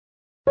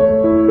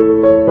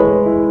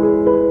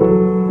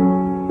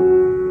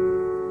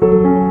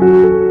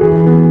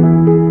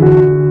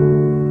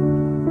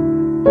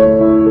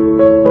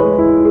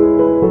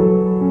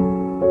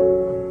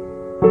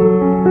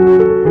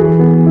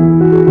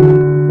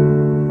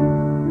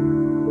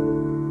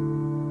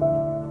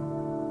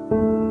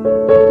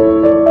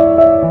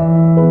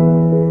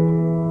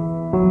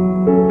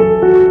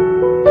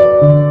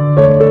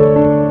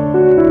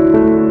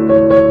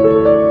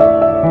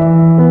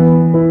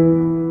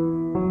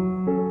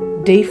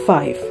Day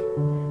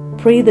 5.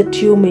 Pray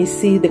that you may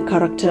see the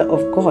character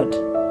of God.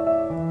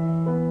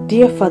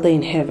 Dear Father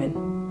in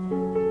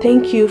heaven,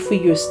 thank you for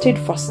your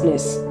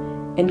steadfastness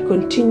and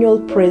continual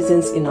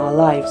presence in our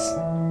lives.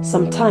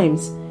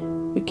 Sometimes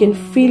we can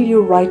feel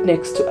you right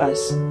next to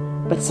us,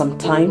 but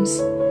sometimes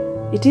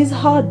it is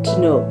hard to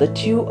know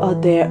that you are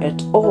there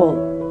at all.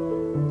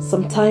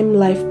 Sometimes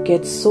life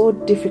gets so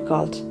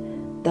difficult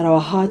that our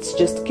hearts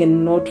just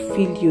cannot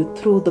feel you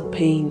through the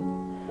pain.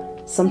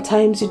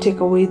 Sometimes you take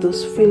away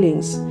those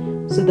feelings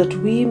so that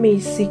we may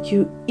seek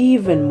you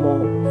even more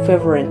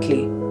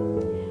fervently.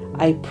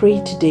 I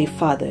pray today,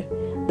 Father,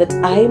 that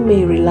I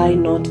may rely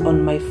not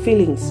on my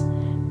feelings,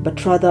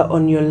 but rather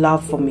on your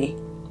love for me.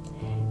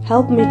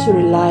 Help me to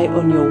rely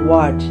on your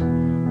word,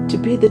 to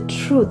be the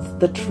truth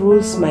that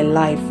rules my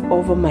life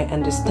over my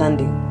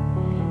understanding.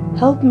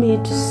 Help me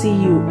to see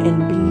you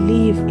and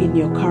believe in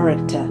your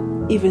character,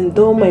 even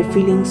though my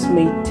feelings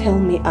may tell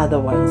me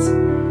otherwise.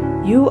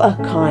 You are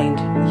kind,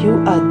 you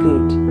are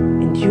good,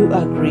 and you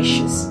are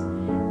gracious.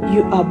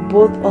 You are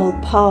both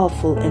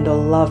all-powerful and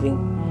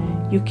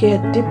all-loving. You care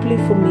deeply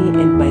for me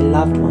and my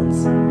loved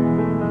ones.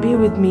 Be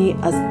with me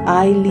as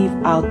I live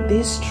out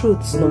these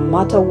truths no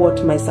matter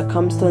what my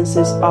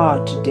circumstances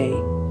are today.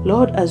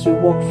 Lord, as we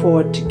walk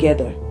forward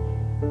together,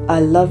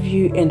 I love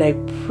you and I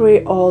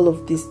pray all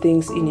of these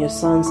things in your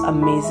Son's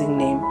amazing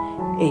name.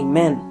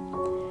 Amen.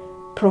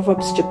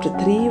 Proverbs chapter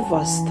 3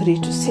 verse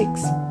 3 to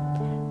 6.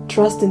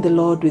 Trust in the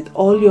Lord with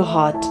all your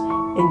heart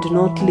and do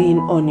not lean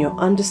on your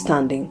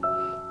understanding.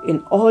 In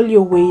all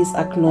your ways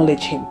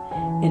acknowledge him,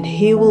 and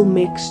he will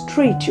make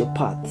straight your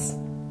paths.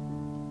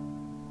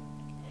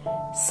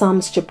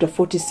 Psalms chapter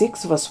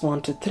 46 verse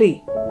 1 to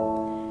 3.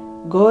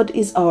 God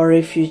is our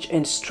refuge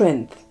and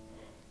strength,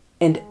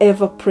 and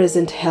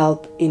ever-present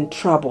help in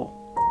trouble.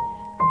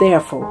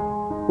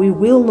 Therefore, we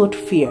will not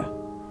fear,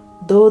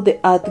 though the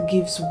earth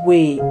gives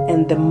way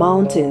and the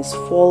mountains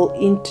fall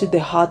into the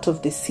heart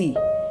of the sea,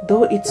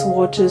 though its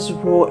waters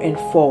roar and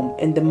foam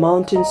and the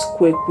mountains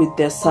quake with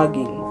their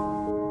surging.